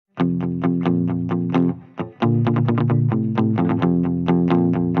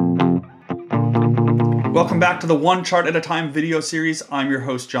Welcome back to the One Chart at a Time video series. I'm your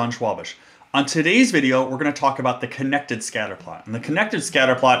host, John Schwabish. On today's video, we're going to talk about the connected scatterplot. And the connected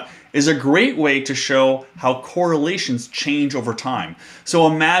scatterplot is a great way to show how correlations change over time. So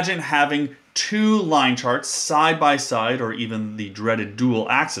imagine having two line charts side by side, or even the dreaded dual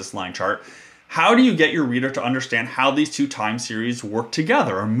axis line chart. How do you get your reader to understand how these two time series work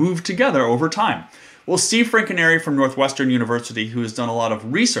together or move together over time? Well, Steve Franconeri from Northwestern University, who has done a lot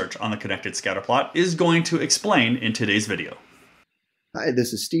of research on the connected scatterplot, is going to explain in today's video. Hi,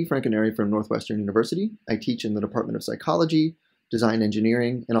 this is Steve Franconeri from Northwestern University. I teach in the Department of Psychology, Design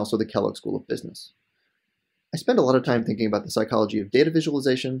Engineering, and also the Kellogg School of Business. I spend a lot of time thinking about the psychology of data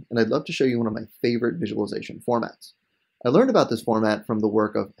visualization, and I'd love to show you one of my favorite visualization formats. I learned about this format from the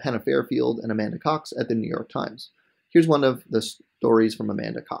work of Hannah Fairfield and Amanda Cox at the New York Times. Here's one of the stories from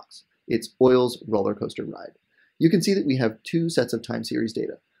Amanda Cox. It's oil's roller coaster ride. You can see that we have two sets of time series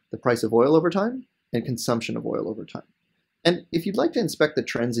data, the price of oil over time and consumption of oil over time. And if you'd like to inspect the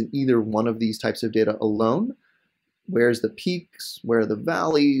trends in either one of these types of data alone, where's the peaks, where are the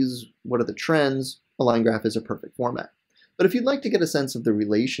valleys, what are the trends, a line graph is a perfect format. But if you'd like to get a sense of the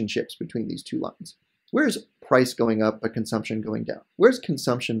relationships between these two lines, where's price going up but consumption going down? Where's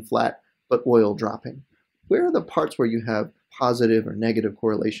consumption flat but oil dropping? Where are the parts where you have positive or negative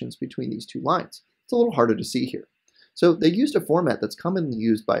correlations between these two lines? It's a little harder to see here. So they used a format that's commonly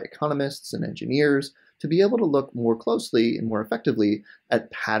used by economists and engineers to be able to look more closely and more effectively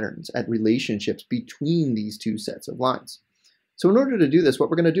at patterns, at relationships between these two sets of lines. So in order to do this, what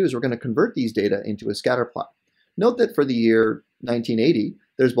we're going to do is we're going to convert these data into a scatter plot. Note that for the year 1980,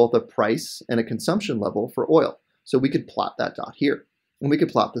 there's both a price and a consumption level for oil. So we could plot that dot here. And we could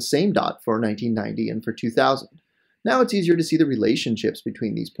plot the same dot for 1990 and for 2000. Now it's easier to see the relationships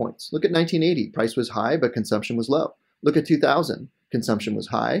between these points. Look at 1980, price was high, but consumption was low. Look at 2000, consumption was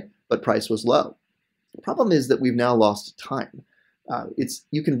high, but price was low. The problem is that we've now lost time.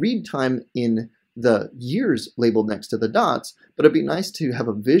 You can read time in the years labeled next to the dots, but it'd be nice to have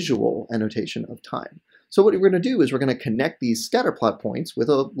a visual annotation of time. So what we're going to do is we're going to connect these scatterplot points with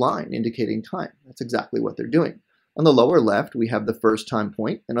a line indicating time. That's exactly what they're doing. On the lower left, we have the first time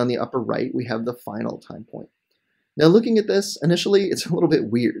point, and on the upper right, we have the final time point. Now looking at this, initially, it's a little bit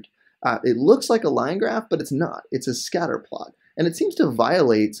weird. It looks like a line graph, but it's not. It's a scatter plot, and it seems to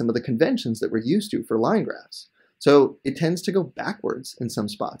violate some of the conventions that we're used to for line graphs. So it tends to go backwards in some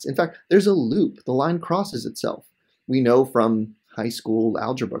spots. In fact, there's a loop. The line crosses itself. We know from high school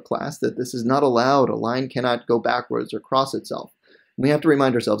algebra class that this is not allowed. A line cannot go backwards or cross itself. We have to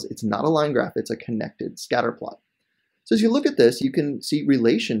remind ourselves it's not a line graph, it's a connected scatter plot. So as you look at this, you can see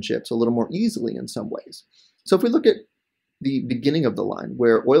relationships a little more easily in some ways. So if we look at the beginning of the line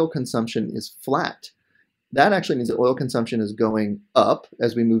where oil consumption is flat, that actually means that oil consumption is going up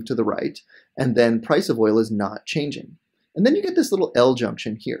as we move to the right, and then price of oil is not changing. And then you get this little L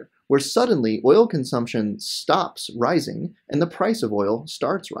junction here, where suddenly oil consumption stops rising and the price of oil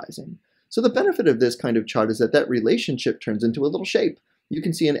starts rising. So the benefit of this kind of chart is that that relationship turns into a little shape. You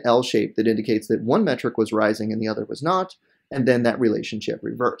can see an L shape that indicates that one metric was rising and the other was not, and then that relationship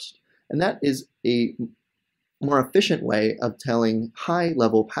reversed. And that is a more efficient way of telling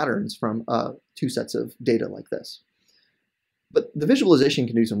high-level patterns from two sets of data like this. But the visualization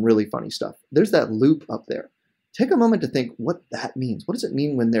can do some really funny stuff. There's that loop up there. Take a moment to think what that means. What does it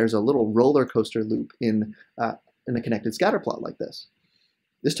mean when there's a little roller coaster loop in a connected scatter plot like this?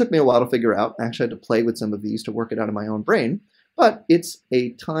 This took me a while to figure out. I actually had to play with some of these to work it out in my own brain, but it's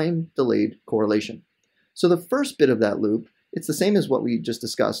a time-delayed correlation. So the first bit of that loop, it's the same as what we just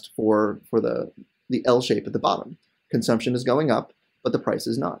discussed for the L shape at the bottom. Consumption is going up, but the price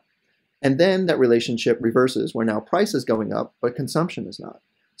is not. And then that relationship reverses, where now price is going up, but consumption is not.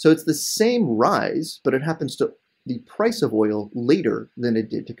 So it's the same rise, but it happens to the price of oil later than it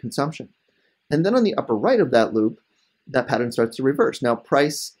did to consumption. And then on the upper right of that loop, that pattern starts to reverse. Now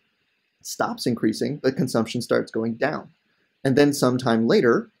price stops increasing, but consumption starts going down. And then sometime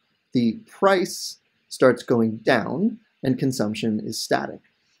later, the price starts going down and consumption is static.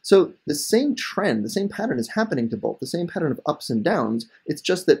 So the same trend, the same pattern is happening to both, the same pattern of ups and downs. It's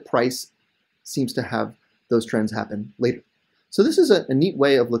just that price seems to have those trends happen later. So this is a neat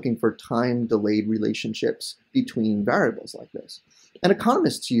way of looking for time-delayed relationships between variables like this. And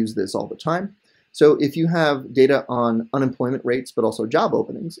economists use this all the time. So if you have data on unemployment rates, but also job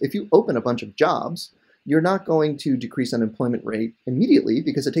openings, if you open a bunch of jobs, you're not going to decrease unemployment rate immediately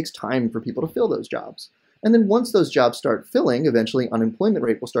because it takes time for people to fill those jobs. And then once those jobs start filling, eventually unemployment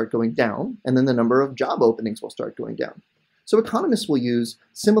rate will start going down, and then the number of job openings will start going down. So economists will use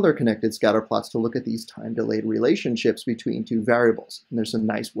similar connected scatter plots to look at these time-delayed relationships between two variables. And there's some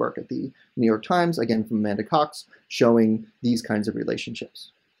nice work at the New York Times, again from Amanda Cox, showing these kinds of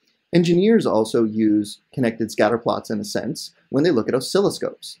relationships. Engineers also use connected scatter plots in a sense when they look at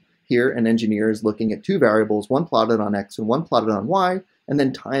oscilloscopes. Here, an engineer is looking at two variables, one plotted on X and one plotted on Y, and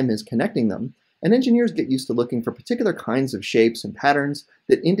then time is connecting them. And engineers get used to looking for particular kinds of shapes and patterns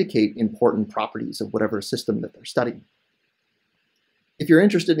that indicate important properties of whatever system that they're studying. If you're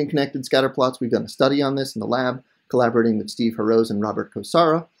interested in connected scatter plots, we've done a study on this in the lab, collaborating with Steve Harose and Robert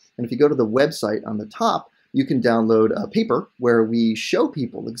Kosara. And if you go to the website on the top, you can download a paper where we show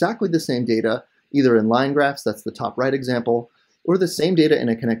people exactly the same data, either in line graphs, that's the top right example, or the same data in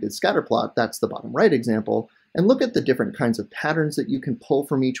a connected scatter plot, that's the bottom right example, and look at the different kinds of patterns that you can pull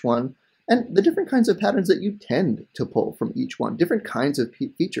from each one, and the different kinds of patterns that you tend to pull from each one. Different kinds of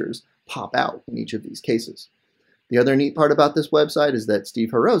features pop out in each of these cases. The other neat part about this website is that Steve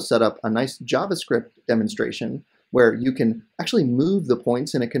Harose set up a nice JavaScript demonstration where you can actually move the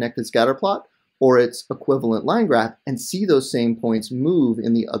points in a connected scatter plot or its equivalent line graph and see those same points move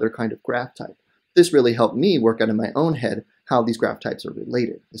in the other kind of graph type. This really helped me work out in my own head how these graph types are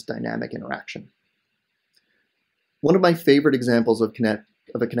related, this dynamic interaction. One of my favorite examples of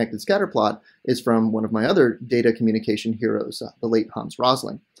a connected scatter plot is from one of my other data communication heroes, the late Hans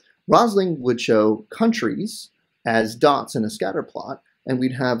Rosling. Rosling would show countries as dots in a scatter plot, and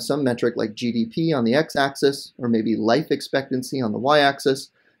we'd have some metric like GDP on the x-axis, or maybe life expectancy on the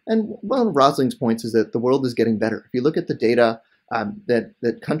y-axis. And one of Rosling's points is that the world is getting better. If you look at the data,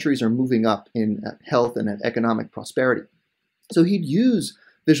 that countries are moving up in health and economic prosperity. So he'd use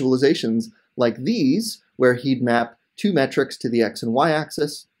visualizations like these, where he'd map two metrics to the x and y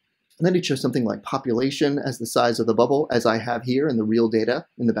axis, and then he'd show something like population as the size of the bubble, as I have here in the real data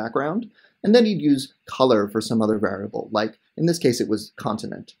in the background, and then he'd use color for some other variable, like in this case it was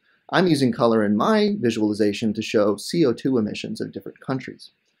continent. I'm using color in my visualization to show CO2 emissions of different countries.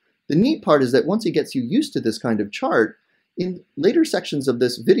 The neat part is that once he gets you used to this kind of chart, in later sections of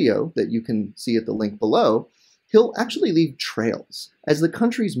this video that you can see at the link below, he'll actually leave trails. As the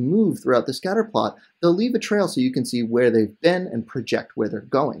countries move throughout the scatter plot, they'll leave a trail so you can see where they've been and project where they're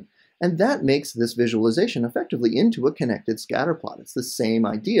going. And that makes this visualization effectively into a connected scatter plot. It's the same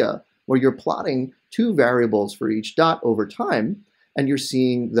idea where you're plotting two variables for each dot over time, and you're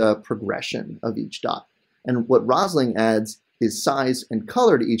seeing the progression of each dot. And what Rosling adds is size and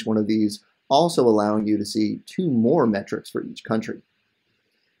color to each one of these, also allowing you to see two more metrics for each country.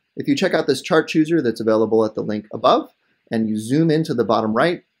 If you check out this chart chooser that's available at the link above, and you zoom into the bottom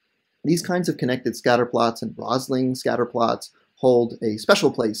right, these kinds of connected scatter plots and Rosling scatter plots hold a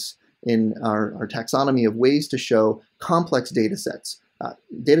special place in our taxonomy of ways to show complex data sets.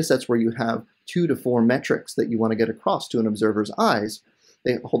 Data sets where you have 2 to 4 metrics that you want to get across to an observer's eyes,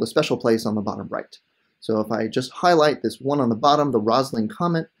 they hold a special place on the bottom right. So if I just highlight this one on the bottom, the Rosling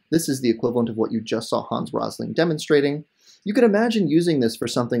comment, this is the equivalent of what you just saw Hans Rosling demonstrating. You could imagine using this for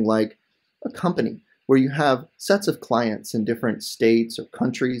something like a company where you have sets of clients in different states or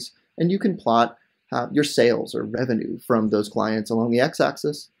countries, and you can plot your sales or revenue from those clients along the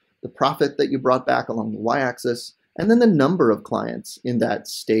x-axis, the profit that you brought back along the y-axis, and then the number of clients in that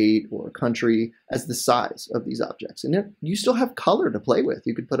state or country as the size of these objects. And you still have color to play with.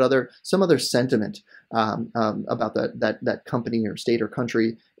 You could put some other sentiment about that company or state or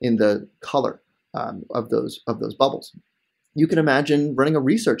country in the color of those bubbles. You can imagine running a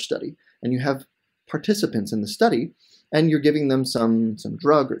research study, and you have participants in the study, and you're giving them some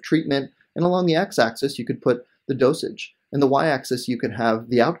drug or treatment, and along the x-axis you could put the dosage, and the y-axis you could have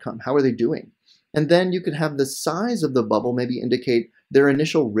the outcome. How are they doing? And then you could have the size of the bubble maybe indicate their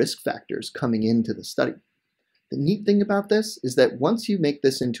initial risk factors coming into the study. The neat thing about this is that once you make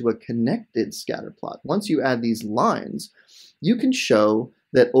this into a connected scatter plot, once you add these lines, you can show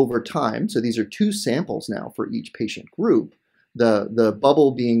that over time, so these are 2 samples now for each patient group, the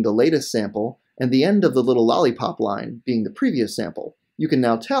bubble being the latest sample and the end of the little lollipop line being the previous sample. You can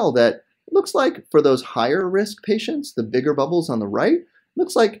now tell that it looks like for those higher risk patients, the bigger bubbles on the right,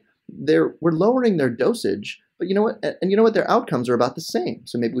 looks like we're lowering their dosage, but you know what? And you know what? Their outcomes are about the same.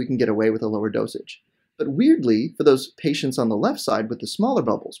 So maybe we can get away with a lower dosage. But weirdly, for those patients on the left side with the smaller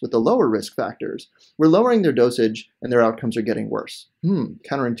bubbles, with the lower risk factors, we're lowering their dosage and their outcomes are getting worse.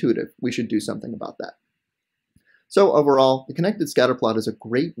 Counterintuitive. We should do something about that. So overall, the connected scatter plot is a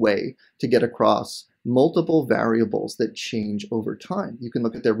great way to get across multiple variables that change over time. You can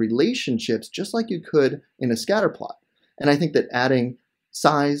look at their relationships just like you could in a scatter plot. And I think that adding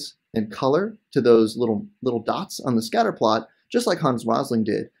size and color to those little dots on the scatter plot, just like Hans Rosling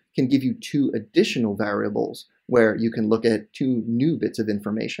did, can give you 2 additional variables where you can look at two new bits of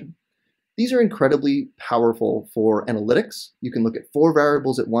information. These are incredibly powerful for analytics. You can look at 4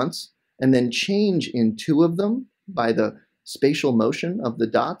 variables at once and then change in 2 of them by the spatial motion of the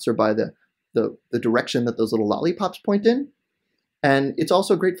dots or by the direction that those little lollipops point in. And it's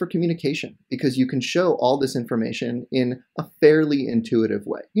also great for communication because you can show all this information in a fairly intuitive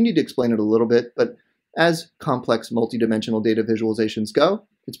way. You need to explain it a little bit, but as complex multidimensional data visualizations go,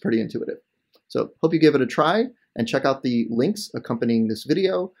 it's pretty intuitive. So hope you give it a try and check out the links accompanying this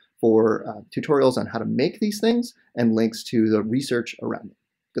video for tutorials on how to make these things and links to the research around it.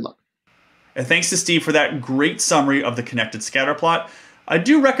 Good luck. And thanks to Steve for that great summary of the connected scatterplot. I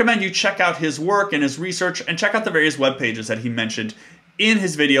do recommend you check out his work and his research and check out the various web pages that he mentioned in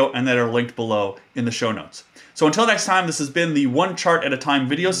his video and that are linked below in the show notes. So until next time, this has been the One Chart at a Time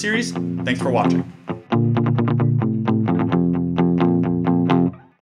video series. Thanks for watching.